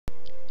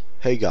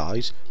Hey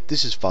guys,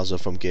 this is Fazza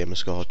from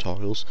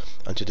GamerscoreTutorials,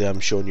 and today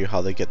I'm showing you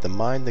how they get the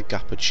Mind the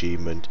Gap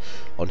achievement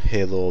on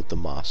Halo the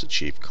Master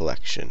Chief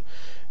Collection.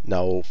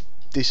 Now,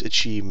 this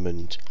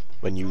achievement,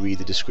 when you read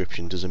the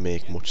description, doesn't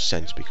make much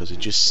sense because it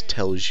just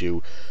tells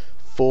you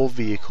 4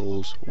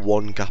 vehicles,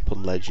 1 gap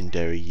on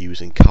Legendary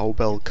using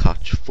Cowbell,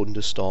 Catch,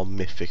 Thunderstorm,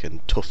 Mythic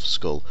and Tough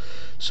Skull.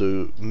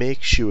 So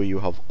make sure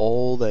you have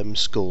all them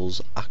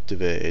skulls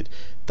activated,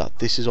 that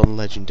this is on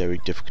Legendary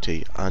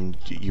difficulty and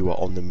you are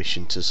on the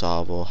mission to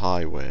Tsavo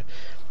Highway.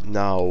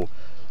 Now,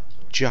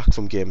 Jack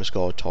from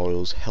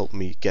GamerscoreTutorials helped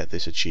me get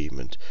this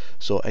achievement.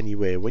 So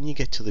anyway, when you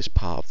get to this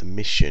part of the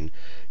mission,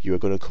 you are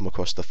going to come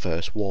across the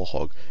first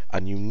Warthog,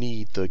 and you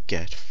need to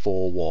get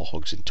 4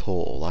 Warthogs in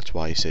total. That's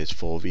why it says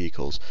 4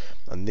 vehicles,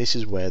 and this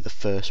is where the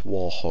first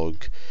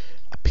Warthog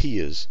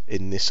appears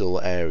in this little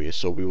area.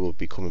 So we will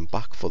be coming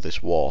back for this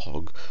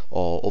Warthog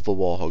or other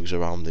Warthogs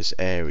around this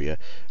area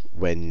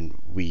when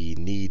we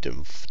need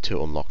them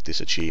to unlock this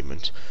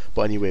achievement.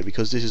 But anyway,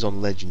 because this is on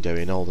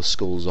Legendary and all the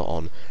skulls are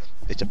on,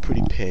 it's a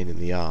pretty pain in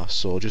the arse.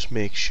 So just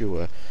make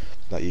sure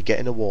that you're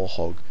getting a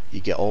Warthog,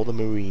 you get all the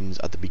Marines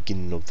at the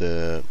beginning of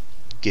the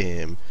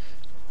game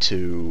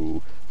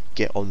to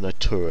get on the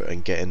turret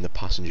and get in the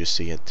passenger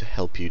seat to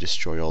help you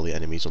destroy all the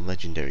enemies on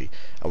Legendary.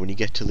 And when you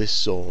get to this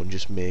zone,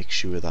 just make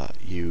sure that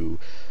you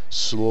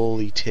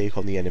slowly take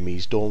on the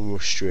enemies. Don't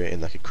rush straight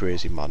in like a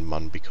crazy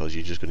madman because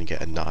you're just going to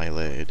get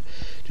annihilated.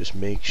 Just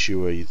make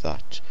sure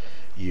that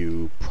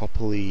you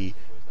properly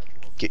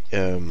get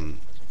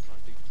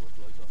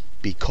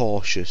be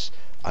cautious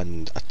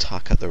and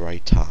attack at the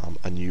right time,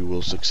 and you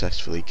will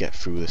successfully get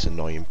through this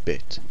annoying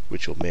bit,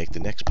 which will make the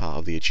next part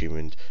of the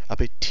achievement a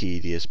bit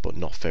tedious but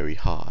not very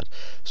hard.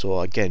 So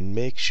again,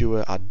 make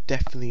sure, I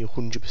definitely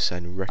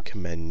 100%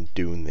 recommend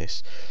doing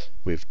this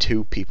with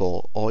 2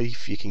 people, or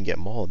if you can get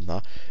more than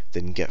that,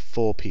 then get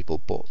 4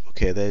 people. But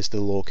okay, there's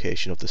the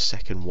location of the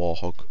second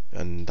Warthog,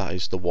 and that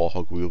is the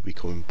Warthog we will be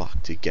coming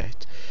back to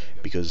get,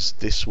 because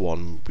this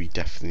one we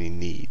definitely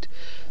need.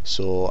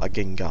 So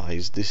again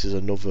guys, this is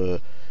another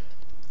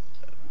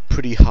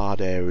pretty hard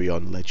area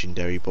on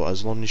Legendary, but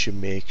as long as you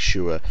make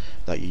sure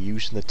that you're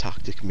using the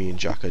tactic me and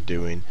Jack are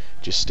doing,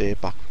 just stay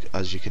back.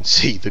 As you can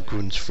see, the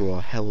grunts throw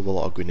a hell of a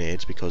lot of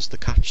grenades because the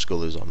Catch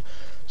skull is on.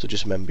 So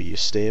just remember, you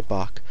stay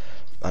back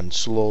and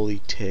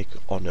slowly take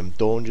on them.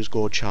 Don't just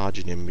go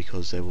charging him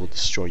because they will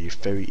destroy you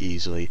very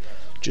easily.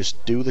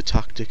 Just do the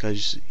tactic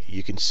as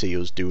you can see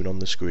us doing on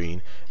the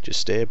screen. Just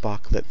stay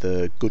back, let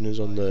the gunners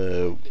on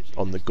the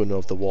gunner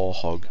of the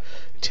Warthog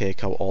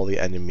take out all the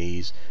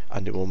enemies,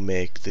 and it will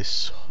make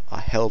this a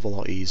hell of a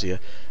lot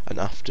easier. And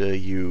after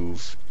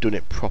you've done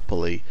it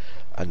properly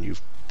and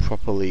you've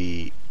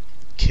properly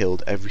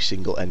killed every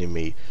single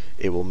enemy,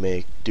 it will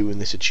make doing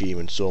this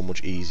achievement so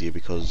much easier,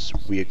 because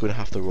we are going to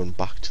have to run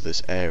back to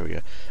this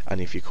area,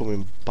 and if you're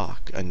coming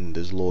back and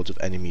there's loads of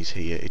enemies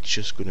here, it's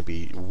just going to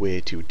be way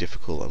too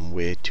difficult and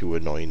way too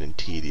annoying and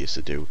tedious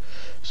to do.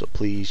 So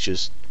please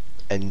just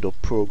end up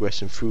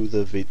progressing through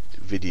the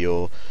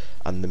video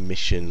and the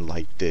mission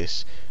like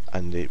this,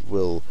 and it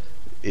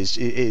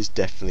is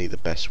definitely the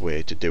best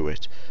way to do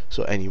it.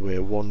 So anyway,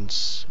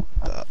 once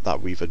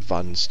that we've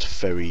advanced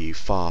very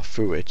far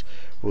through it,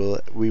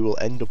 we will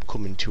end up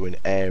coming to an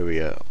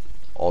area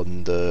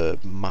on the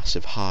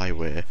massive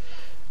highway,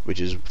 which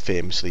is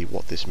famously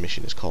what this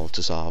mission is called,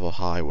 Tsavo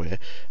Highway.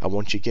 And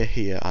once you get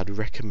here, I'd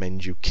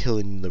recommend you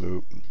killing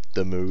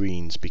the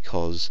Marines,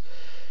 because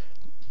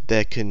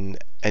they can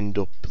end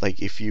up,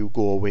 like, if you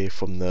go away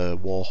from the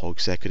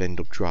Warthogs, they could end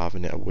up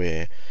driving it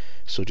away.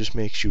 So just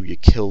make sure you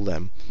kill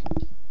them,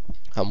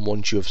 and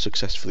once you have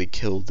successfully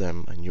killed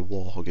them and your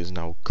Warthog is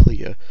now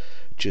clear,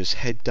 just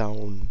head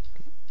down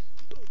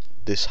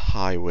this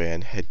highway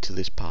and head to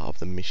this part of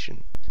the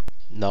mission.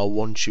 Now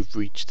once you've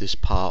reached this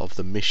part of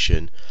the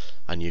mission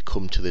and you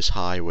come to this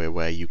highway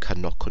where you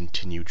cannot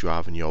continue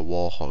driving your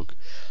Warthog,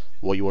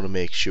 what you want to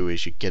make sure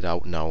is you get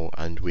out now,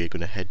 and we're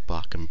going to head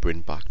back and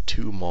bring back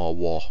 2 more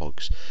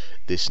Warthogs.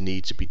 This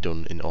needs to be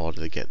done in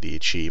order to get the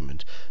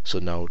achievement. So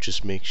now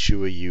just make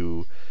sure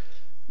you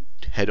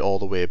head all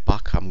the way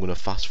back. I'm going to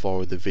fast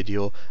forward the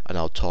video and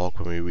I'll talk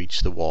when we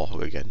reach the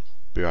Warthog again.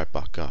 Be right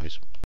back guys.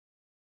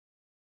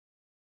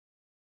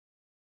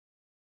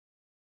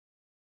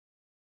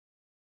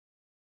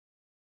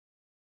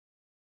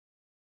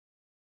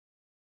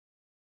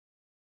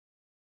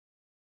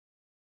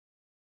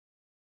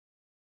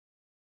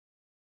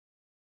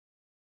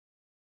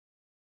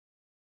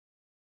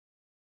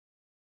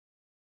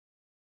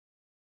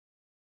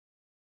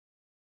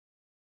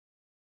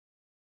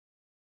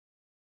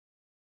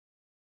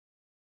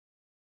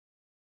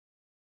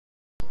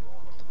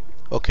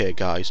 Okay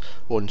guys,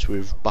 once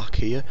we're back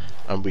here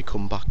and we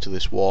come back to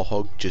this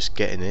Warthog, just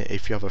get in it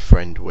if you have a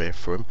friend, wait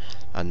for him,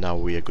 and now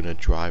we are going to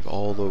drive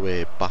all the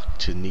way back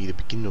to near the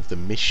beginning of the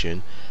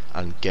mission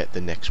and get the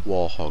next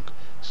Warthog.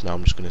 So now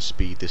I'm just going to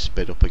speed this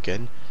bit up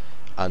again,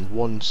 and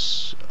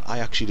once I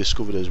actually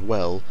discovered as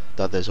well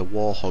that there's a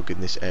warhog in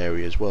this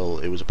area as well.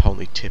 It was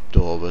apparently tipped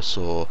over,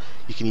 so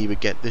you can either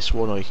get this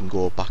one or you can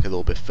go back a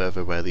little bit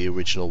further where the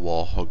original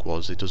warhog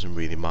was. It doesn't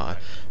really matter,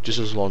 just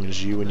as long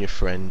as you and your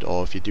friend,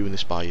 or if you're doing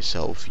this by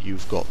yourself,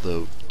 you've got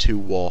the two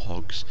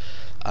warhogs,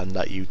 and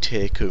that you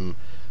take them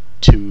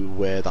to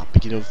where that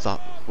beginning of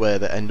that, where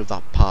the end of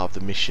that part of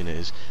the mission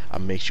is,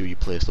 and make sure you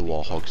place the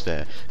warhogs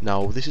there.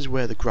 Now this is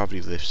where the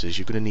gravity lifts is.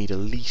 You're going to need at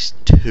least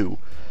two,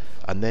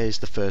 and there's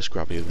the first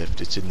gravity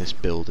lift. It's in this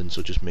building,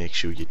 so just make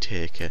sure you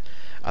take it.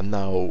 And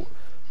now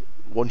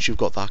once you've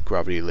got that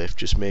gravity lift,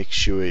 just make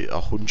sure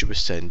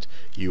 100%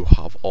 you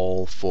have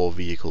all 4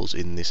 vehicles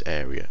in this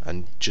area,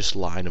 and just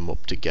line them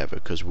up together,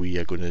 because we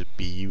are going to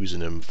be using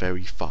them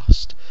very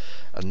fast.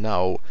 And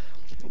now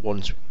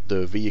once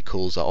the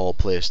vehicles are all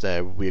placed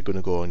there, we're going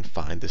to go and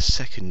find the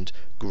second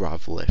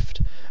grav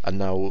lift. And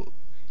now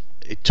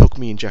it took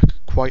me and Jack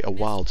quite a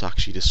while to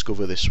actually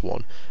discover this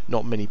one.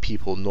 Not many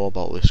people know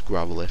about this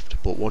grav lift,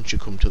 but once you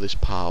come to this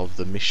part of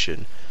the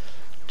mission,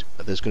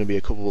 there's going to be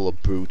a couple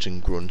of brutes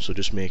and grunts, so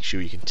just make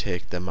sure you can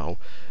take them out.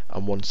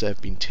 And once they've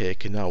been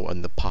taken out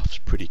and the path's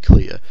pretty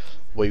clear,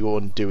 what you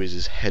want to do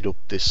is head up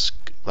this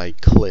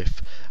like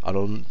cliff, and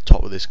on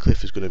top of this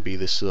cliff is going to be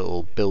this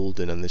little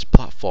building and this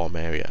platform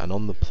area, and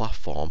on the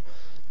platform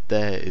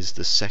there is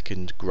the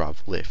second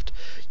grav lift.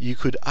 You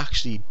could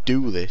actually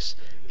do this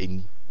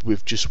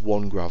with just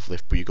one grav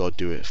lift, but you got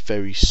to do it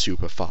very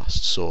super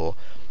fast, so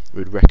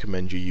we'd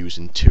recommend you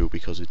using 2,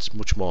 because it's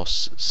much more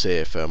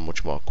safer and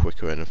much more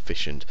quicker and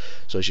efficient.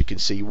 So as you can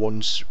see,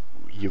 once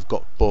you've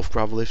got both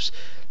grav lifts,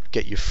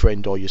 get your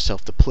friend or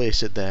yourself to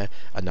place it there,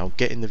 and now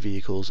get in the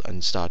vehicles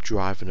and start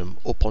driving them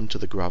up onto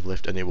the grav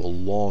lift, and it will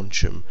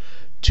launch them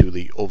to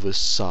the other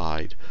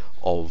side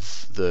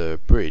of the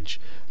bridge.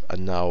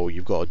 And now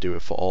you've got to do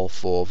it for all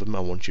 4 of them,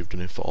 and once you've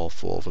done it for all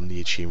 4 of them,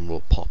 the achievement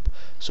will pop.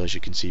 So as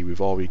you can see,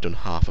 we've already done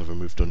half of them.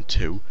 We've done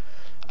 2,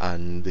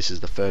 and this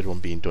is the third one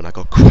being done. I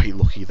got quite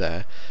lucky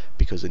there,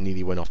 because it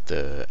nearly went off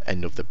the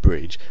end of the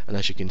bridge. And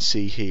as you can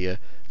see here,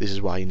 this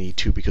is why you need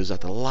 2, because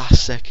at the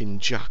last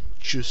second Jack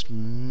just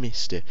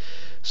missed it,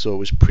 so it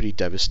was pretty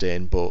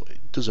devastating. But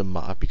it doesn't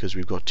matter, because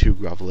we've got 2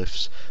 grav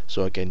lifts.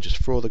 So again, just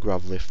throw the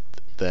grav lift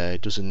there.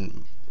 It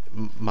doesn't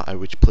matter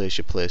which place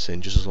you place it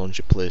in, just as long as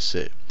you place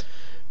it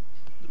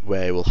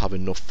where it will have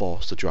enough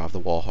force to drive the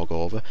warhog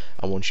over.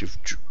 And once you've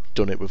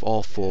done it with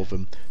all 4 of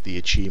them, the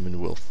achievement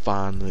will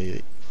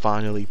finally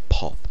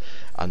pop,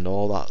 and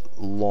all that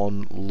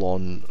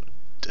long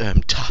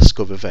task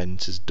of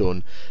events is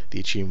done. The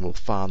achievement will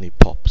finally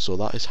pop. So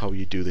that is how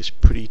you do this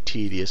pretty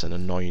tedious and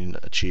annoying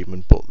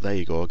achievement, but there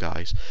you go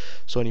guys.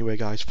 So anyway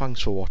guys,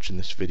 thanks for watching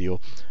this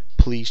video.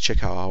 Please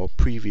check out our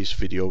previous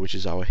video, which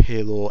is our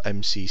Halo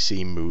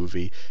MCC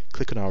movie.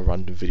 Click on our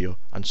random video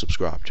and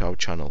subscribe to our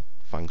channel.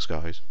 Thanks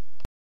guys.